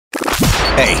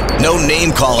Hey, no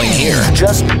name calling here.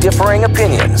 Just differing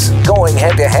opinions going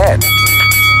head to head.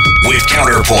 With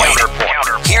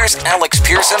Counterpoint. Here's Alex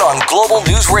Pearson on Global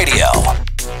News Radio.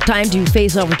 Time to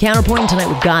face off with Counterpoint. Tonight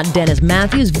we've got Dennis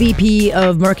Matthews, VP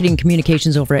of Marketing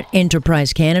Communications over at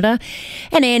Enterprise Canada,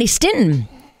 and Andy Stinton.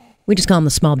 We just call him the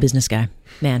small business guy.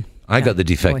 Man. I got the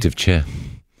defective chair.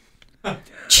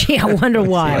 Gee, I wonder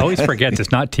why. I always forget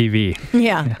it's not TV.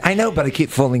 Yeah. I know, but I keep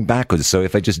falling backwards, so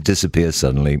if I just disappear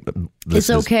suddenly... It's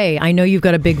okay. I know you've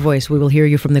got a big voice. We will hear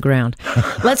you from the ground.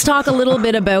 Let's talk a little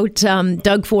bit about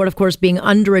Doug Ford, of course, being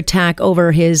under attack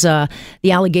over his the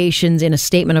allegations in a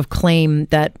statement of claim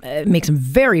that makes some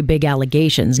very big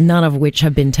allegations, none of which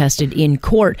have been tested in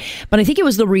court. But I think it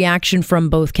was the reaction from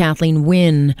both Kathleen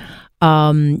Wynne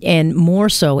and more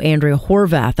so Andrea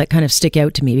Horwath that kind of stick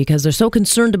out to me because they're so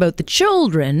concerned about the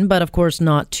children, but of course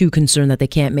not too concerned that they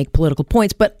can't make political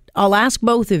points. But I'll ask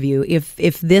both of you if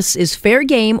this is fair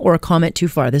game or a comment too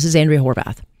far. This is Andrea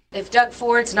Horwath. If Doug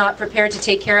Ford's not prepared to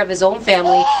take care of his own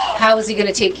family, how is he going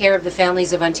to take care of the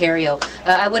families of Ontario?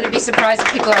 I wouldn't be surprised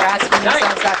if people are asking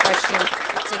themselves that question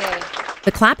today.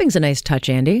 The clapping's a nice touch,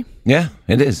 Andy. Yeah,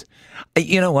 it is.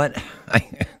 You know what?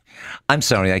 I'm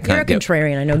sorry, I can't You're a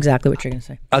contrarian. I know exactly what you're going to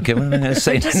say. Okay, what am I going to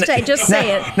say? Just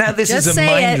say it. Now, this is a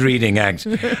mind-reading act.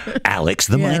 Alex,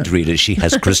 the mind reader, she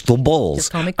has crystal balls.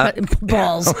 Just call me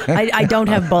balls. I don't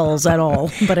have balls at all.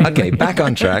 But anyway. Okay, back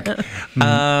on track.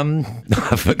 I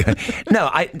forgot. No,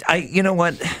 I. You know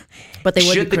what? But they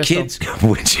would should be the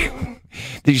crystal.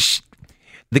 kids?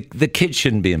 The kids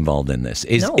shouldn't be involved in this.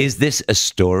 Is this a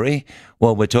story?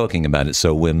 Well, we're talking about it,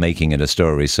 so we're making it a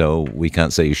story. So we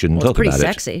can't say you shouldn't talk about it. It's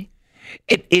pretty sexy.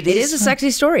 It is a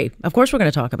sexy story. Of course, we're going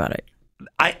to talk about it.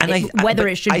 I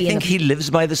think he lives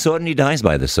by the sword and he dies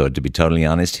by the sword, to be totally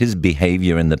honest. His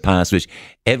behavior in the past, which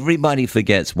everybody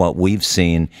forgets what we've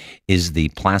seen, is the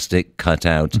plastic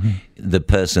cutout. Mm-hmm. The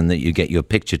person that you get your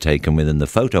picture taken with in the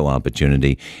photo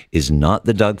opportunity is not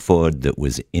the Doug Ford that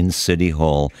was in City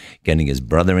Hall getting his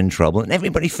brother in trouble. And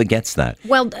everybody forgets that.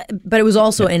 Well, but it was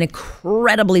also an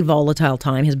incredibly volatile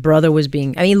time. His brother was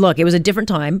being... I mean, look, it was a different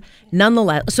time.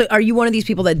 Nonetheless, so are you one of these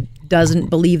people that doesn't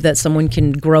believe that someone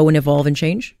can grow and evolve and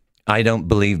change? I don't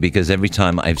believe, because every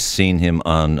time I've seen him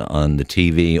on the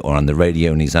TV or on the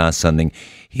radio and he's asked something,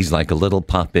 he's like a little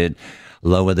puppet.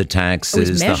 Lower the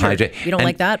taxes, the hydrate. You don't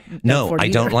like that? No, I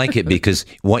don't like it, because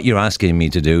what you're asking me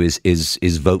to do is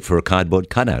vote for a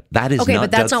cardboard cutout. That is okay, not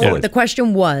but that's Doug not Ford. what the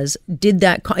question was. Is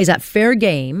that fair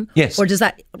game? Yes. Or does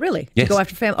that really yes. go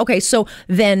after family? Okay, so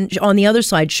then on the other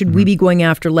side, should we be going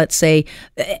after, let's say,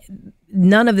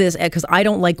 none of this, because I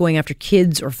don't like going after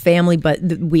kids or family, but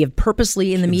we have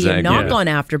purposely in the media not gone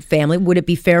after family. Would it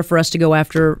be fair for us to go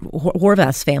after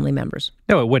Horwath's family members?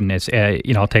 No, it wouldn't. It's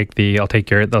I'll take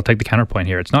the counterpoint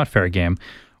here. It's not fair game.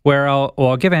 Where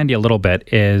I'll give Andy a little bit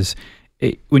is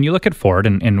when you look at Ford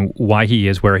and why he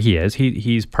is where he is.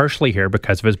 He's partially here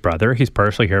because of his brother. He's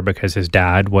partially here because his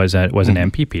dad was an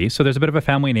MPP. So there's a bit of a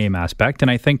family name aspect.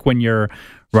 And I think when you're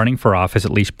running for office,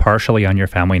 at least partially on your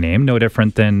family name, no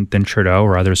different than Trudeau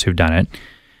or others who've done it,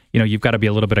 you've got to be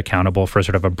a little bit accountable for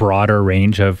sort of a broader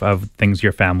range of things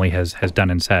your family has done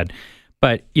and said.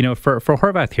 But, for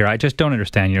Horwath here, I just don't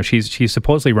understand. She's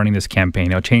supposedly running this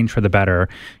campaign, change for the better.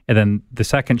 And then the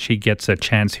second she gets a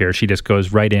chance here, she just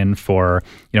goes right in for,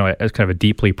 a kind of a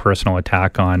deeply personal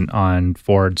attack on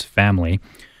Ford's family,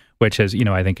 which is,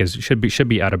 I think should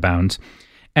be out of bounds.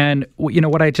 And,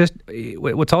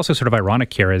 what's also sort of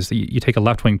ironic here is you take a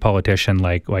left-wing politician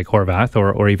like Horwath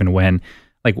or even Wynne,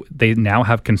 like they now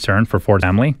have concern for Ford's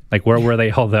family. Like where were they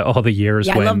all the years?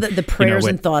 Yeah, when, I love the prayers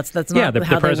and thoughts. That's not the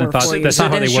how prayers they and were thoughts. for you. That's not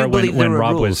how they were when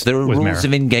Rob was There are rules mayor.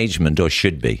 of engagement, or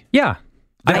should be. Yeah.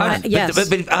 Yes,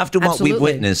 but after what absolutely. we've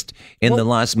witnessed in the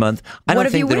last month, I don't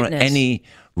think there are any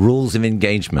rules of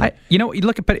engagement.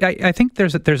 I think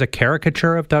there's a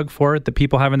caricature of Doug Ford that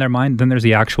people have in their mind. Then there's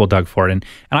the actual Doug Ford, and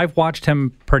I've watched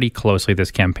him pretty closely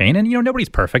this campaign. And nobody's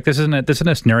perfect. This isn't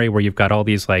a scenario where you've got all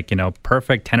these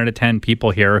perfect 10 out of 10 people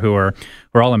here who are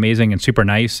all amazing and super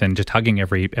nice and just hugging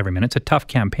every minute. It's a tough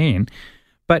campaign,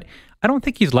 but I don't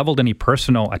think he's leveled any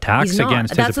personal attacks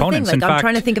against his opponents. That's the thing. I'm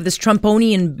trying to think of this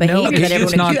Trumponian behavior that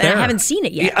everyone not there. I haven't seen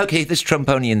it yet. Yeah, okay, this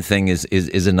Trumponian thing is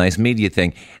a nice media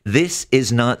thing. This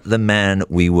is not the man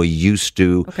we were used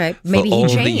to maybe for all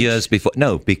he the changed. years before.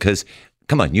 No, because...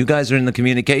 Come on, you guys are in the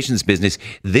communications business.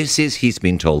 He's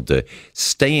been told to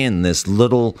stay in this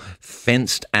little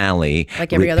fenced alley,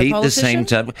 like every repeat other the same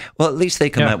politician? time. Well, at least they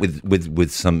come out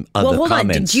with some other hold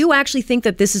comments. on. Do you actually think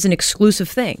that this is an exclusive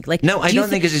thing? No, I don't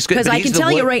think it's exclusive. Because I can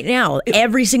tell you right now,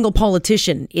 every single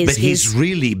politician is... But he's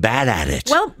really bad at it.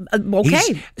 Well,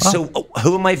 okay. So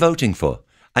who am I voting for?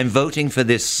 I'm voting for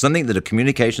this, something that a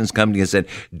communications company has said,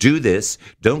 do this,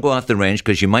 don't go off the range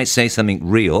because you might say something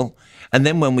real. And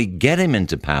then when we get him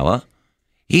into power,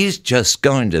 he's just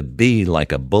going to be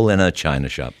like a bull in a china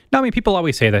shop. No, I mean, people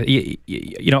always say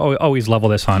that, always level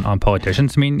this on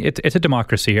politicians. I mean, it's a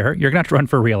democracy here. You're going to have to run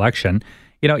for re-election.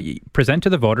 Present to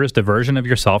the voters the version of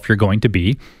yourself you're going to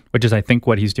be, which is, I think,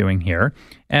 what he's doing here.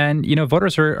 And,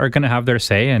 voters are going to have their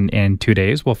say, and in 2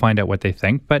 days we'll find out what they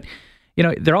think. But,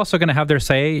 they're also going to have their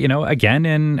say, again,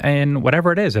 in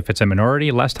whatever it is. If it's a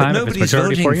minority, less time. If it's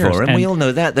majority, 4 years. For him. And we all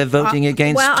know that. They're voting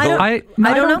against... Well, I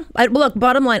don't know. Look,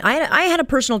 bottom line, I had a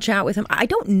personal chat with him. I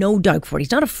don't know Doug Ford.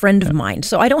 He's not a friend of mine.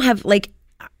 So I don't have,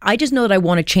 I just know that I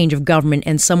want a change of government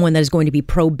and someone that is going to be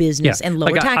pro-business and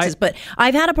lower taxes. But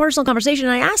I've had a personal conversation,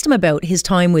 and I asked him about his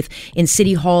time in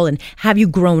City Hall and have you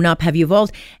grown up, have you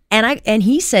evolved? And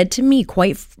he said to me,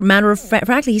 quite matter of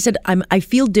factly, he said, I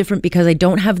feel different because I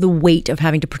don't have the weight of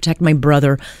having to protect my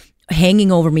brother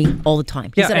hanging over me all the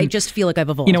time. He said, I just feel like I've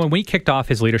evolved. When we kicked off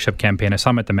his leadership campaign, I saw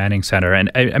him at the Manning Center, and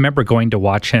I remember going to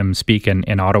watch him speak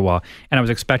in Ottawa, and I was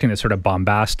expecting this sort of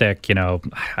bombastic,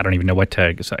 I don't even know what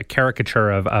a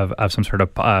caricature of some sort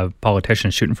of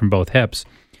politician shooting from both hips.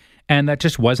 And that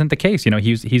just wasn't the case.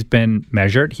 He's been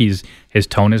measured. His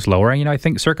tone is lower. I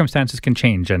think circumstances can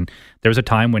change. And there was a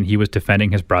time when he was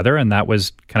defending his brother, and that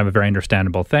was kind of a very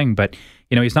understandable thing. But,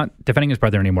 he's not defending his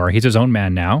brother anymore. He's his own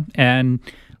man now. And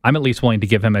I'm at least willing to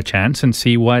give him a chance and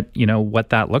see what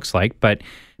that looks like. But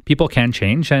people can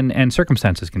change and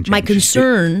circumstances can change. My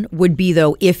concern would be,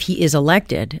 though, if he is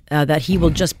elected, that he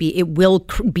will it will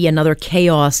be another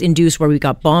chaos induced where we've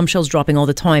got bombshells dropping all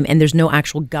the time and there's no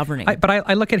actual governing. But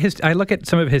I look at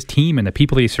some of his team and the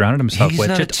people he surrounded himself with.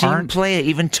 He's not a team player.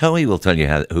 Even Toey will tell you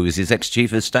who is his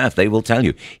ex-chief of staff. They will tell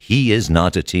you he is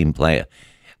not a team player.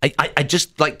 I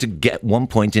just like to get one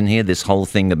point in here, this whole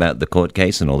thing about the court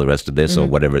case and all the rest of this or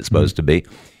whatever it's supposed to be.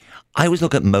 I always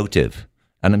look at motive,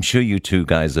 and I'm sure you two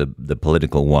guys are the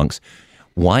political wonks.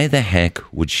 Why the heck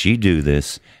would she do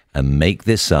this and make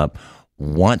this up?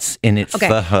 What's in it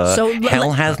for her? So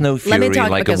hell has no fury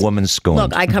like a woman scorned.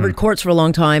 Look, I covered courts for a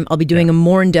long time. I'll be doing a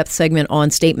more in-depth segment on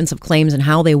statements of claims and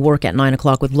how they work at 9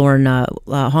 o'clock with Lauren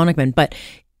Honickman. But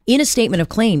in a statement of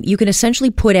claim, you can essentially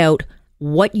put out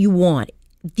what you want.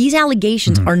 These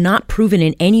allegations are not proven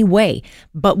in any way.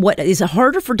 But what is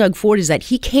harder for Doug Ford is that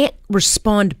he can't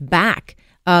respond back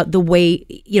the way,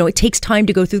 it takes time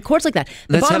to go through the courts like that.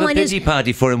 Let's have a pity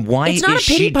party for him. Why is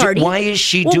she doing this?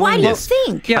 Why do you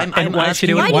think? Yeah, and why is she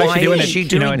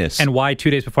doing this? And why 2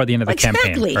 days before the end of the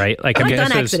campaign, right? Like, not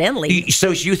done accidentally. So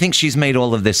you think she's made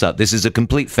all of this up? This is a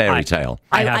complete fairy tale.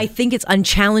 I think it's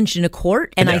unchallenged in a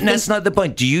court. And that's not the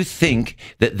point. Do you think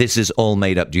that this is all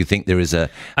made up? Do you think there is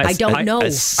I don't know.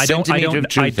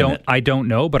 I don't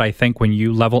know, but I think when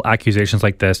you level accusations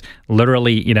like this,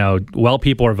 literally, while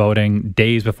people are voting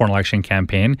days before an election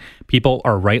campaign, people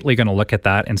are rightly going to look at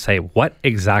that and say, what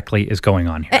exactly is going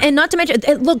on here? And not to mention,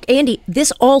 look, Andy,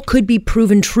 this all could be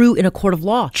proven true in a court of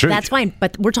law. True. That's fine.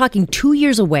 But we're talking 2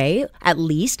 years away, at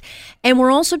least. And we're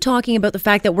also talking about the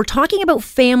fact that we're talking about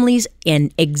families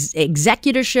and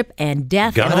executorship and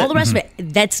death and all the rest of it.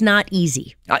 That's not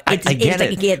easy. I get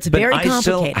it. It's very complicated. I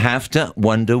still have to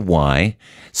wonder why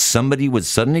somebody would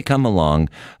suddenly come along,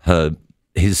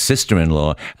 his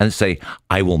sister-in-law, and say,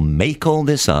 I will make all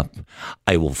this up.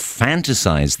 I will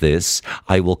fantasize this.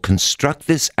 I will construct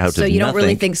this out of nothing. So you don't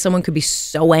really think someone could be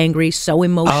so angry, so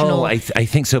emotional? Oh, I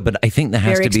think so, but I think there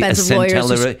has to be a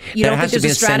centella. You don't think there's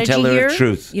a strategy here?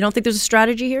 Truth. You don't think there's a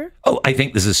strategy here? Oh, I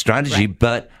think there's a strategy,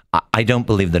 but I don't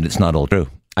believe that it's not all true.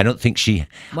 I don't think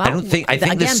I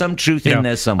think there's some truth in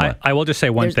there somewhere. I will just say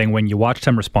one thing. When you watched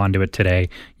him respond to it today,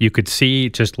 you could see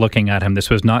just looking at him, this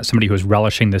was not somebody who was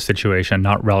relishing this situation,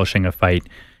 not relishing a fight.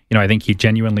 I think he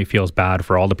genuinely feels bad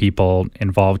for all the people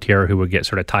involved here who would get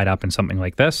sort of tied up in something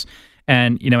like this.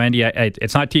 And, Andy,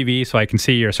 it's not TV, so I can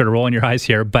see you're sort of rolling your eyes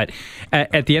here. But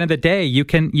at the end of the day, you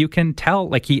can tell,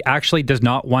 like, he actually does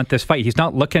not want this fight. He's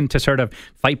not looking to sort of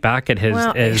fight back at his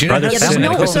brother's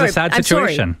family. This is a sad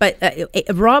situation. But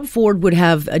Rob Ford would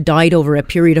have died over a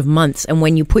period of months. And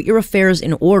when you put your affairs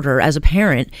in order as a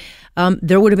parent,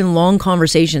 there would have been long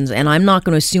conversations, and I'm not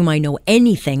going to assume I know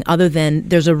anything other than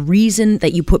there's a reason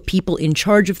that you put people in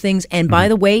charge of things. And by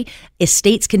the way,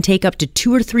 estates can take up to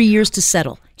 2 or 3 years to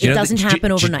settle. It doesn't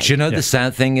happen overnight. Do you know the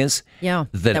sad thing is? Yeah,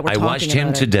 that I watched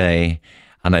him today,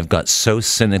 and I've got so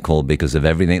cynical because of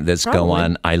everything that's going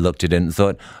on. I looked at it and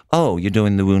thought, oh, you're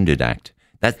doing the Wounded Act.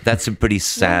 That's a pretty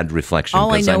sad reflection.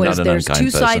 All I know is there's two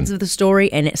sides of the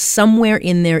story, and somewhere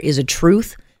in there is a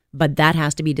truth. but that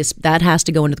has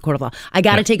to go into the court of law. I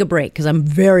got to take a break because I'm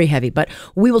very heavy, but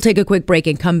we will take a quick break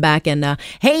and come back and,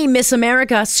 hey, Miss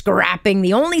America, scrapping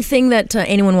the only thing that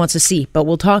anyone wants to see, but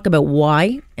we'll talk about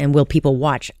why and will people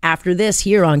watch after this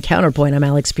here on Counterpoint. I'm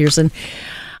Alex Pearson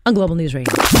on Global News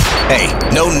Radio. Hey,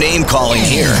 no name calling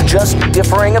here, just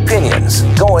differing opinions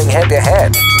going head to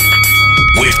head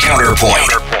with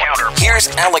Counterpoint. Here's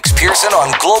Alex Pearson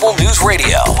on Global News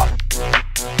Radio.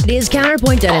 It is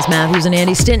Counterpoint. Dennis Matthews and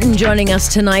Andy Stinton joining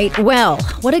us tonight. Well,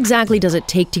 what exactly does it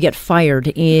take to get fired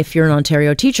if you're an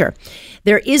Ontario teacher?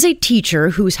 There is a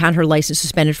teacher who's had her license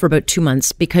suspended for about 2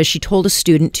 months because she told a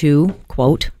student to,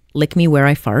 quote, lick me where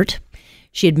I fart.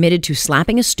 She admitted to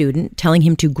slapping a student, telling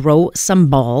him to grow some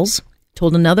balls,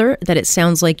 told another that it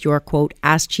sounds like your, quote,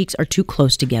 ass cheeks are too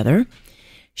close together.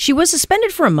 She was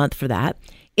suspended for a month for that.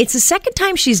 It's the second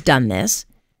time she's done this.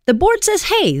 The board says,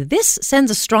 hey, this sends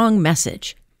a strong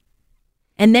message.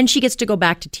 And then she gets to go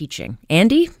back to teaching.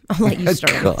 Andy, I'll let you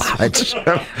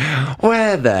start.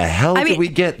 Where the hell do we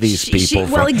get these people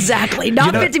from? Well, exactly.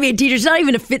 Not fit to be a teacher. She's not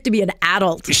even fit to be an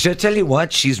adult. Should I tell you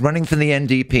what? She's running for the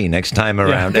NDP next time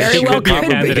around. Very she well could be a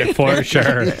candidate for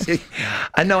sure.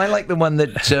 I know. I like the one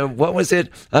that, what was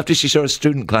it? After she saw a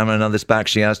student climbing on this back,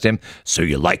 she asked him, so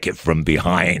you like it from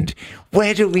behind?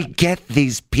 Where do we get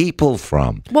these people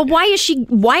from? Well, why has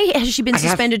she been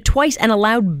suspended twice and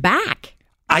allowed back?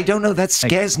 I don't know. That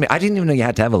scares me. I didn't even know you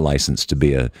had to have a license to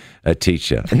be a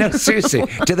teacher. No, seriously.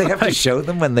 Do they have to show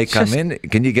them when they come in?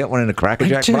 Can you get one in a Cracker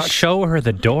Jack Just box? show her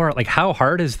the door. Like, how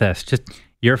hard is this? Just,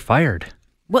 you're fired.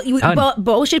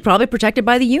 Well, she's probably protected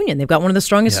by the union. They've got one of the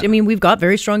strongest. Yeah. I mean, we've got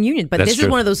very strong unions, but this is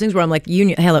one of those things where I'm like,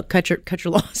 union. Hey, look, cut your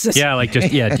losses. Yeah, like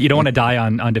you don't want to die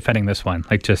on defending this one.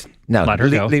 Like just let her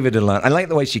go. Leave it alone. I like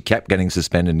the way she kept getting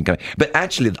suspended and going. But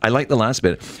actually, I like the last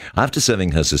bit. After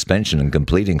serving her suspension and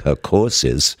completing her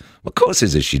courses, what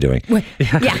courses is she doing?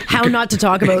 Yeah, how not to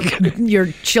talk about your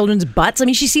children's butts. I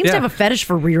mean, she seems to have a fetish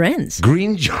for rear ends.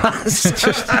 Green jaws.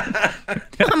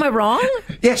 Am I wrong?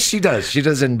 Yes, she does. She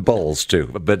does in bowls too.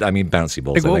 But I mean, bouncy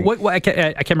balls. I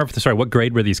can't remember the story. What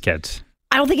grade were these kids?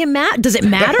 I don't think it matters. Does it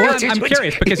matter? Well, I'm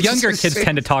curious because younger kids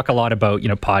tend to talk a lot about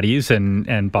potties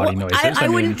and body noises. I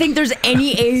wouldn't think there's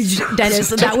any age, Dennis,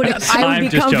 that would I would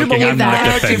be comfortable joking. with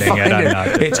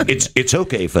that. It's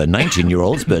okay for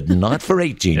 19-year-olds, but not for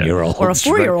 18-year-olds or a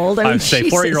 4-year-old. I would say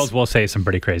 4-year-olds will say some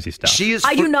pretty crazy stuff.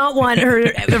 I do not want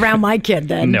her around my kid.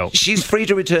 Then no, she's free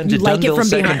to return to Dundle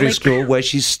Secondary School, where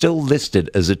she's still listed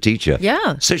as a teacher.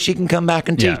 Yeah, so she can come back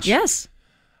and teach. Yes.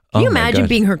 Can you imagine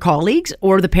being her colleagues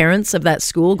or the parents of that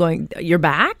school going, you're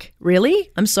back? Really?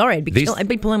 I'm sorry. I'd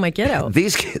be pulling my kid out.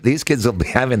 These kids will be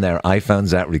having their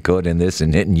iPhones out recording this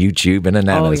and hitting YouTube in a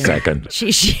nanosecond.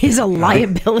 She's a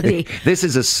liability. This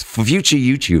is a future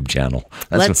YouTube channel.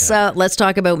 Let's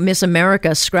talk about Miss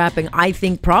America scrapping, I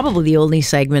think, probably the only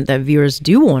segment that viewers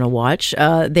do want to watch.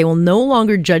 They will no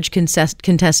longer judge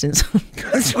contestants.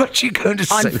 That's what you're going to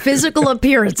say. On physical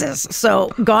appearances. So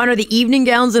gone are the evening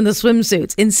gowns and the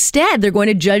swimsuits. Instead, they're going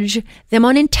to judge them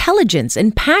on intelligence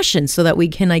and passion so that we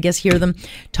can, I guess, hear them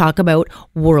talk about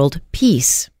world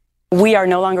peace. We are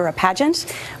no longer a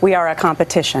pageant. We are a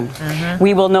competition.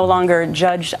 We will no longer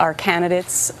judge our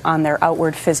candidates on their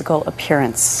outward physical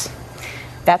appearance.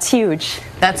 That's huge.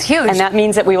 That's huge. And that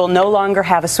means that we will no longer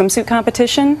have a swimsuit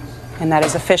competition. And that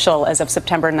is official as of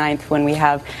September 9th when we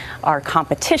have our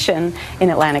competition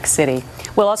in Atlantic City.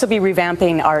 We'll also be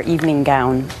revamping our evening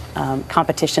gown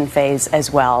competition phase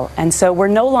as well. And so we're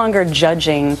no longer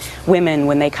judging women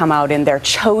when they come out in their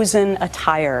chosen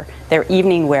attire, their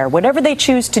evening wear, whatever they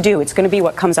choose to do. It's going to be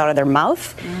what comes out of their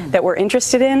mouth that we're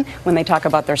interested in when they talk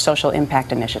about their social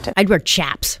impact initiative. I'd wear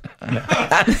chaps.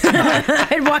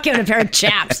 I'd walk out in a pair of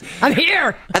chaps. I'm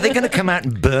here. Are they going to come out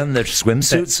and burn their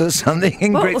swimsuits or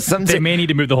something? They may need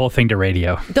to move the whole thing to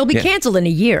radio. They'll be canceled in a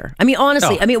year. I mean,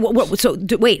 honestly. I mean,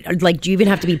 wait. Do you even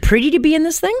have to be pretty to be in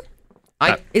this thing?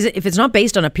 If it's not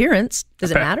based on appearance, does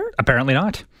it matter? Apparently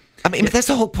not. I mean, but that's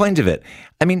the whole point of it.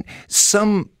 I mean,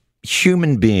 some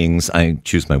human beings, I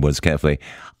choose my words carefully,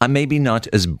 are maybe not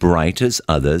as bright as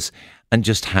others and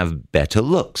just have better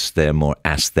looks. They're more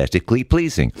aesthetically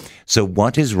pleasing. So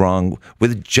what is wrong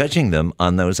with judging them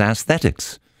on those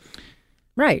aesthetics?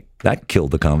 Right. That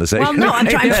killed the conversation. Well, no, I'm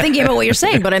thinking about what you're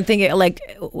saying, but I'm thinking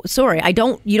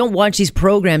you don't watch these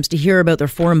programs to hear about their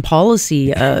foreign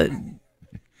policy. So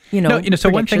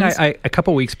one thing I a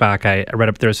couple weeks back I read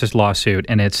up, there's this lawsuit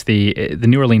and it's the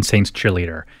New Orleans Saints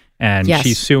cheerleader. And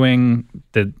she's suing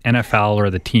the NFL or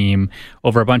the team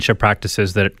over a bunch of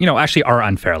practices that, actually are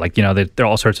unfair. Like, there are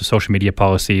all sorts of social media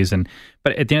policies.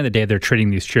 But at the end of the day, they're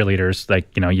treating these cheerleaders like,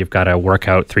 you've got to work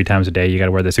out 3 times a day. You got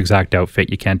to wear this exact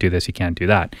outfit. You can't do this. You can't do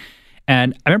that.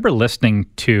 And I remember listening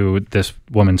to this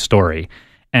woman's story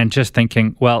and just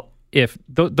thinking, well, if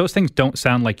those things don't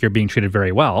sound like you're being treated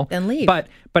very well, then leave. But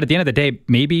at the end of the day,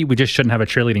 maybe we just shouldn't have a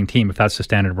cheerleading team if that's the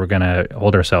standard we're going to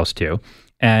hold ourselves to.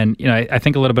 And I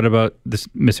think a little bit about this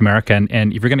Miss America,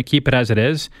 and if you're going to keep it as it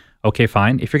is, okay,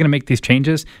 fine. If you're going to make these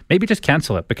changes, maybe just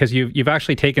cancel it, because you've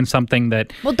actually taken something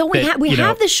that. Well, don't we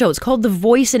have this show? It's called The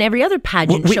Voice, and every other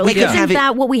pageant show. Isn't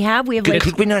that what we have? We have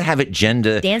could we not have it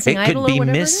gender? Dancing Idol or It could be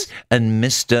whatever Miss and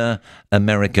Mr.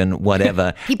 American,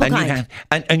 whatever. People and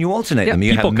kind. And you alternate them.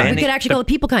 You have people men. kind. We could actually call it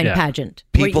People Kind pageant.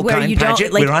 People where kind you don't,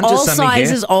 pageant? like We're onto all something here.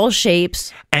 sizes, all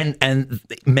shapes. And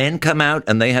men come out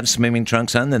and they have swimming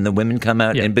trunks on, then the women come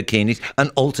out in bikinis and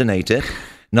alternate it,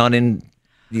 not in.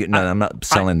 I'm not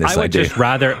selling this I would idea.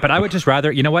 I would just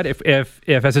rather, you know what? If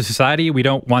as a society we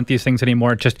don't want these things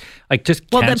anymore, just Well,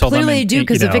 cancel them. then clearly they do,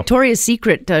 because the Victoria's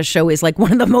Secret show is like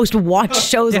one of the most watched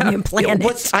shows on the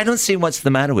planet. I don't see what's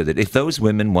the matter with it. If those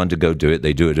women want to go do it,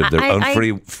 they do it of their own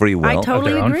free will. I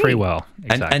totally of their agree. own free will.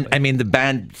 Exactly. And I mean, the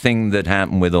bad thing that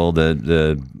happened with all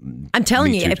the I'm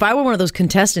telling you, if I were one of those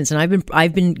contestants, and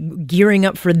I've been gearing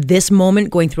up for this moment,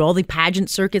 going through all the pageant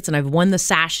circuits, and I've won the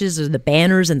sashes or the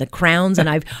banners and the crowns, and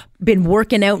I've been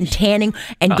working out and tanning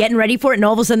and getting ready for it, and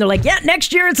all of a sudden they're like, yeah,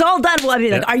 next year it's all done. Well, I'd be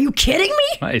like, are you kidding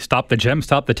me? Hey, stop the gym,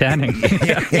 stop the tanning.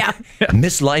 Yeah.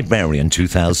 Miss Librarian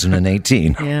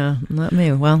 2018. Yeah, not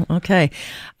me. Well, okay.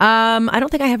 I don't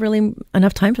think I have really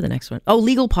enough time for the next one. Oh,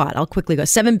 legal pot. I'll quickly go.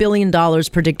 $7 billion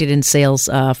predicted in sales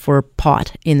for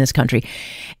pot in this country.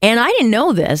 And I didn't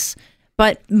know this,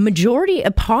 but majority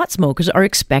of pot smokers are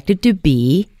expected to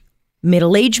be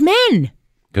middle-aged men.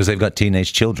 Because they've got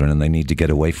teenage children and they need to get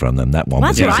away from them. That one Well,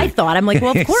 was that's what easy. I thought. I'm like,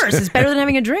 well, of course. It's better than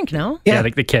having a drink, no? Yeah,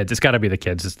 like the kids. It's got to be the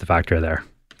kids. It's the factor there.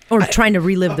 Or trying to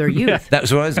relive their youth.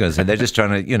 That's what I was going to say. They're just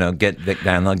trying to, get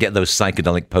down. They'll get those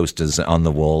psychedelic posters on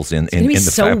the walls in It's going to be the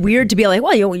so fabric. weird to be like,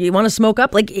 well, you want to smoke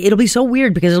up? Like, it'll be so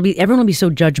weird because everyone will be so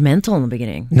judgmental in the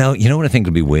beginning. No, you know what I think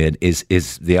will be weird is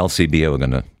the LCBO are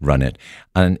going to run it,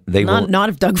 and they will. Not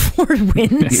if Doug Ford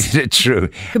wins. True.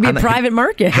 Could be a private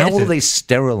market. How will they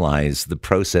sterilize the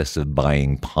process of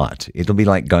buying pot? It'll be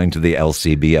like going to the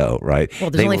LCBO, right? Well,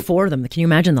 there's only 4 of them. Can you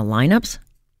imagine the lineups?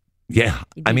 Yeah,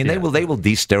 I mean, they will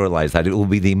desterilize that. It will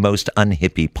be the most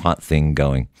unhippie pot thing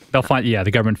going. They'll find,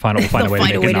 the government will find a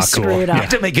way to make it not screw cool. it up.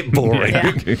 To make it boring.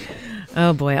 Yeah.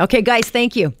 Oh, boy. Okay, guys,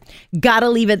 thank you. Gotta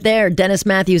leave it there. Dennis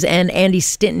Matthews and Andy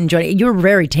Stinton joining. You were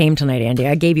very tame tonight, Andy.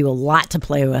 I gave you a lot to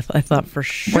play with. I thought for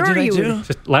sure What did I you do? would.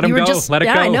 Just let them go. Let it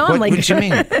go. I know. I'm like, What do you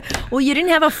mean? Well, you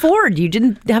didn't have a Ford. You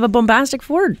didn't have a bombastic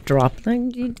Ford drop.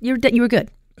 You were good.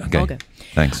 Okay.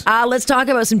 Thanks. Let's talk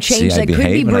about some change See, I that could be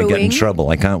behave when I get in brewing. trouble.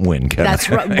 I can't win, can That's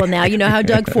I? right. Well, now you know how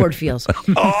Doug Ford feels.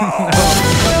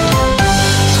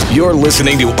 You're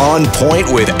listening to On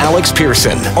Point with Alex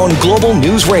Pearson on Global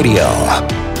News Radio.